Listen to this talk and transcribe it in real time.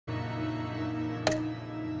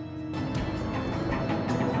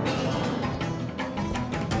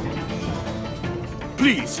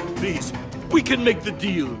Please, please, we can make the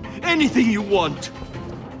deal. Anything you want.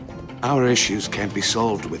 Our issues can't be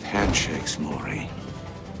solved with handshakes, Maury.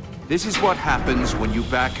 This is what happens when you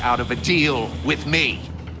back out of a deal with me.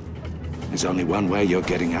 There's only one way you're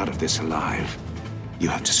getting out of this alive. You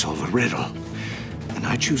have to solve a riddle. And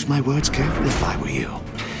I choose my words carefully if I were you.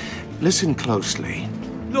 Listen closely.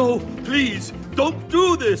 No, please, don't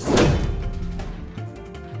do this!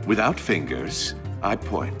 Without fingers, I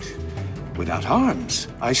point. Without arms,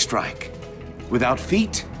 I strike. Without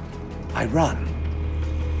feet, I run.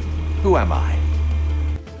 Who am I?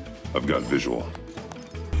 I've got visual.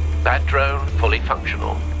 That drone fully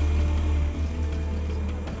functional.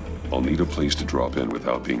 I'll need a place to drop in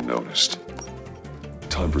without being noticed.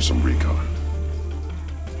 Time for some recon.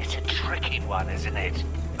 It's a tricky one, isn't it?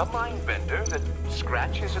 A mind bender that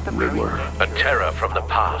scratches at the Riddler. A terror from the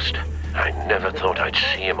past. I never thought I'd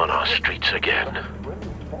see him on our streets again.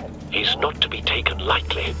 He's not to be taken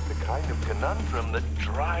lightly. The kind of conundrum that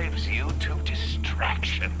drives you to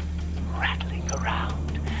distraction. Rattling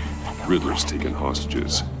around. Riddler's taken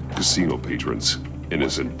hostages. Casino patrons.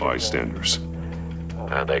 Innocent bystanders.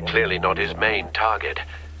 They're clearly not his main target.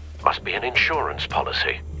 Must be an insurance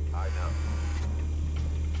policy. I know.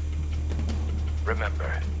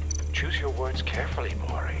 Remember, choose your words carefully,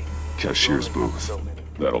 Maury. Cashier's booth.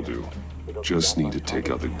 That'll do. Just need to take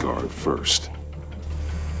out the guard first.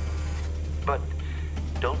 But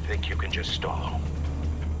don't think you can just stall.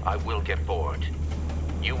 I will get bored.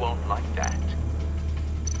 You won't like that.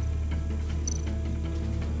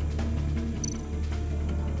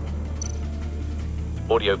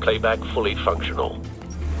 Audio playback fully functional.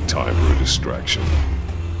 Time for a distraction.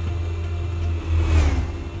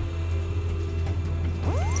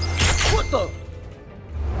 What the?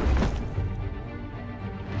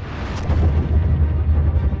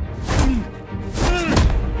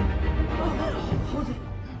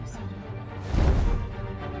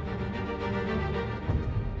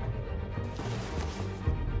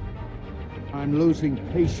 I'm losing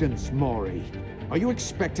patience, Maury. Are you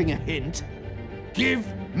expecting a hint? Give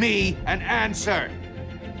me an answer!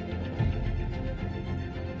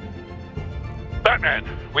 Batman,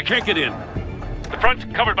 we can't get in. The front's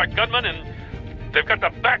covered by gunmen, and they've got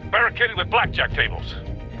the back barricaded with blackjack tables.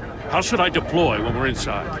 How should I deploy when we're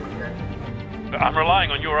inside? I'm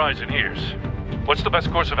relying on your eyes and ears. What's the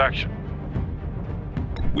best course of action?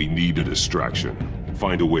 We need a distraction.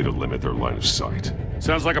 Find a way to limit their line of sight.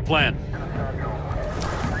 Sounds like a plan.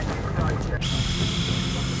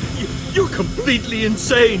 You're completely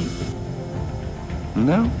insane!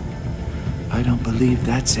 No, I don't believe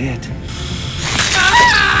that's it.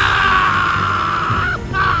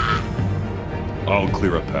 I'll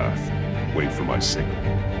clear a path. Wait for my signal.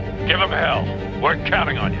 Give them hell. We're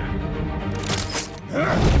counting on you.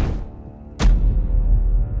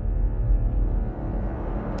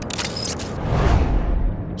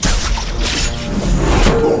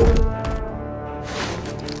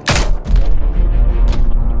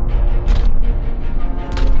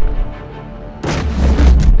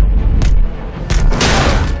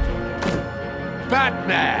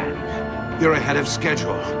 Batman! You're ahead of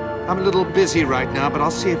schedule. I'm a little busy right now, but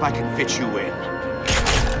I'll see if I can fit you in.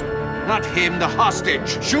 Not him, the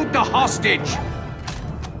hostage! Shoot the hostage!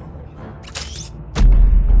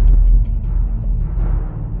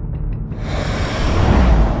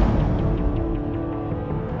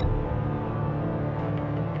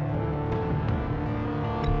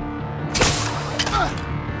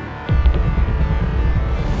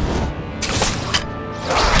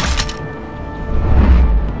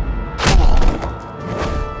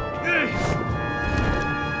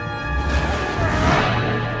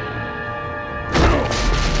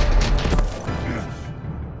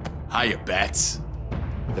 Hiya, Bats.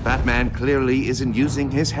 The Batman clearly isn't using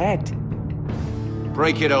his head.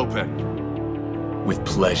 Break it open. With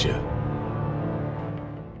pleasure.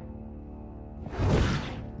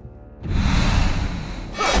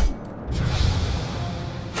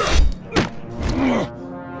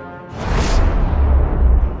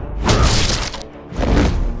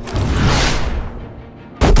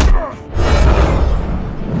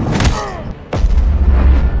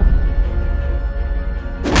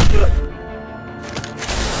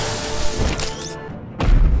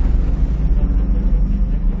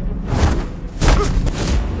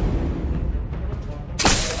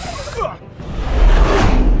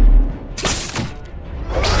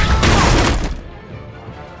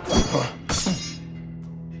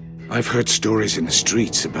 I've heard stories in the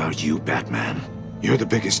streets about you, Batman. You're the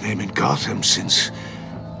biggest name in Gotham since...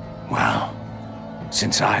 well,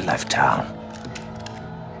 since I left town.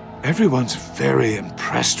 Everyone's very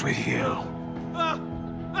impressed with you.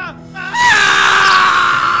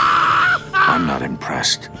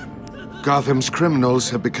 impressed. Gotham's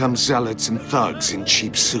criminals have become zealots and thugs in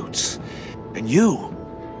cheap suits. And you,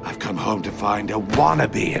 I've come home to find a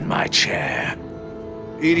wannabe in my chair.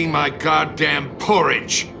 Eating my goddamn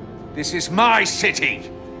porridge. This is my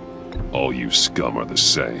city! All you scum are the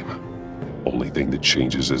same. Only thing that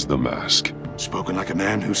changes is the mask. Spoken like a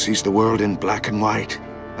man who sees the world in black and white.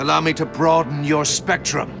 Allow me to broaden your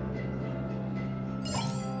spectrum.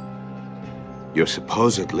 You're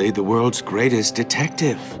supposedly the world's greatest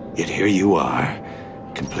detective. Yet here you are,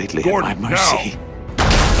 completely Gordon, at my mercy.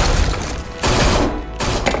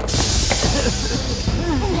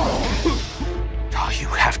 Oh, you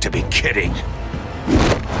have to be kidding.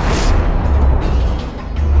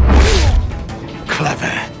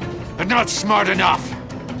 Clever, but not smart enough.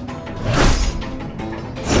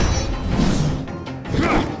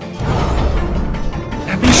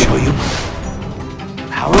 Let me show you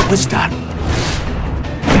how it was done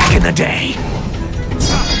back in the day.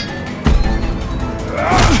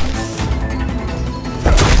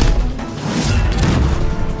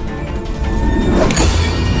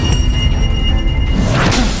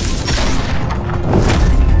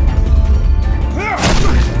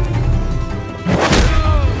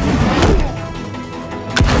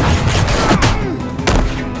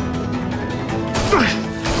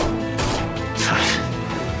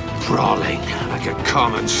 Brawling like a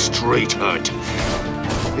common street hood.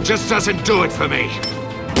 It just doesn't do it for me.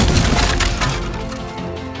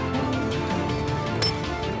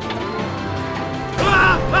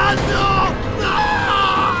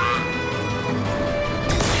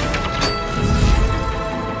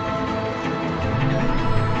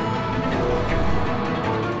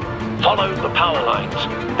 Follow the power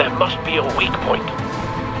lines. There must be a weak point.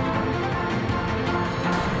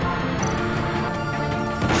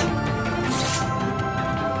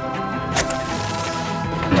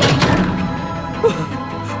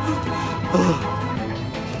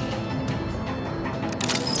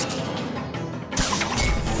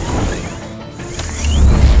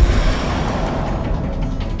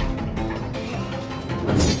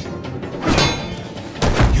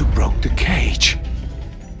 You broke the cage.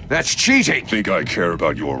 That's cheating! Think I care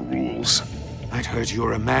about your rules? I'd heard you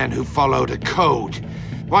were a man who followed a code.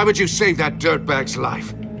 Why would you save that dirtbag's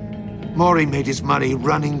life? Mori made his money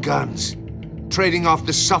running guns, trading off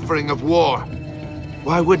the suffering of war.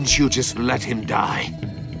 Why wouldn't you just let him die?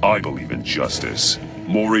 I believe in justice.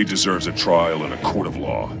 Mori deserves a trial in a court of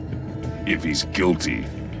law. If he's guilty,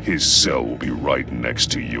 his cell will be right next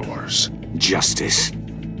to yours. Justice?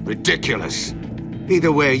 Ridiculous.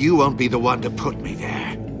 Either way, you won't be the one to put me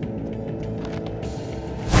there.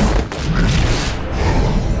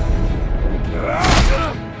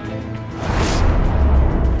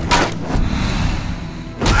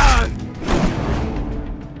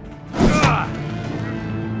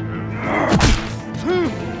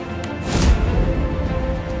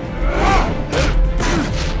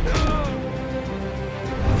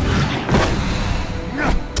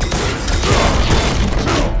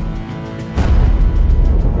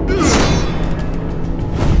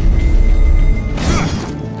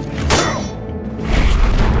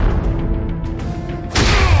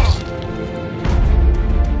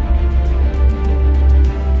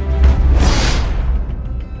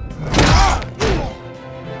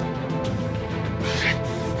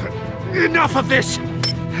 Enough of this!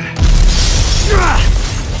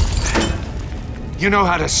 You know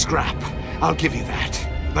how to scrap. I'll give you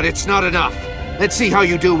that. But it's not enough. Let's see how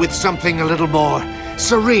you do with something a little more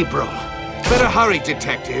cerebral. Better hurry,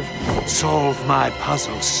 detective. Solve my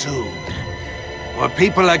puzzle soon. Or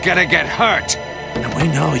people are gonna get hurt. And we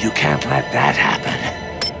know you can't let that happen.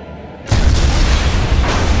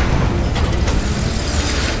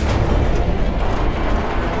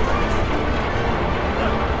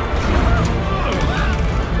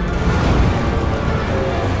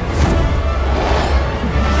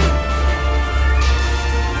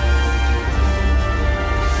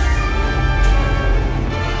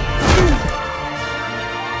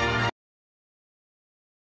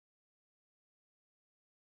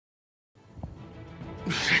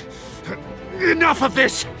 Enough of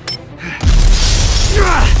this!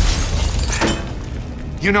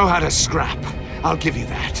 You know how to scrap. I'll give you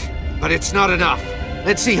that. But it's not enough.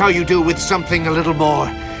 Let's see how you do with something a little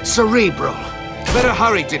more cerebral. Better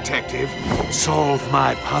hurry, detective. Solve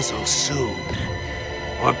my puzzle soon.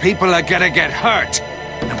 Or people are gonna get hurt.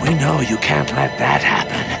 And we know you can't let that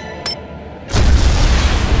happen.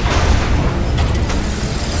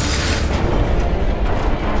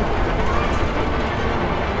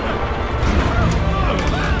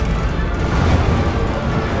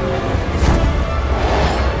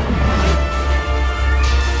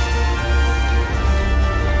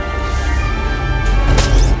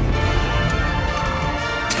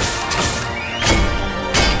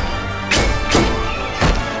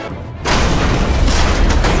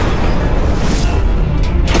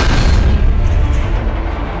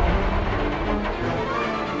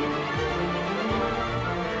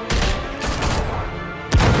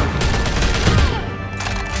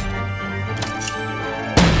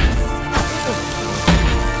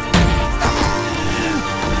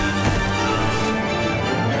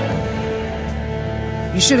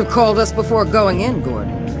 You should have called us before going in,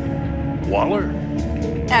 Gordon. Waller?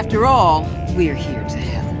 After all, we're here to help.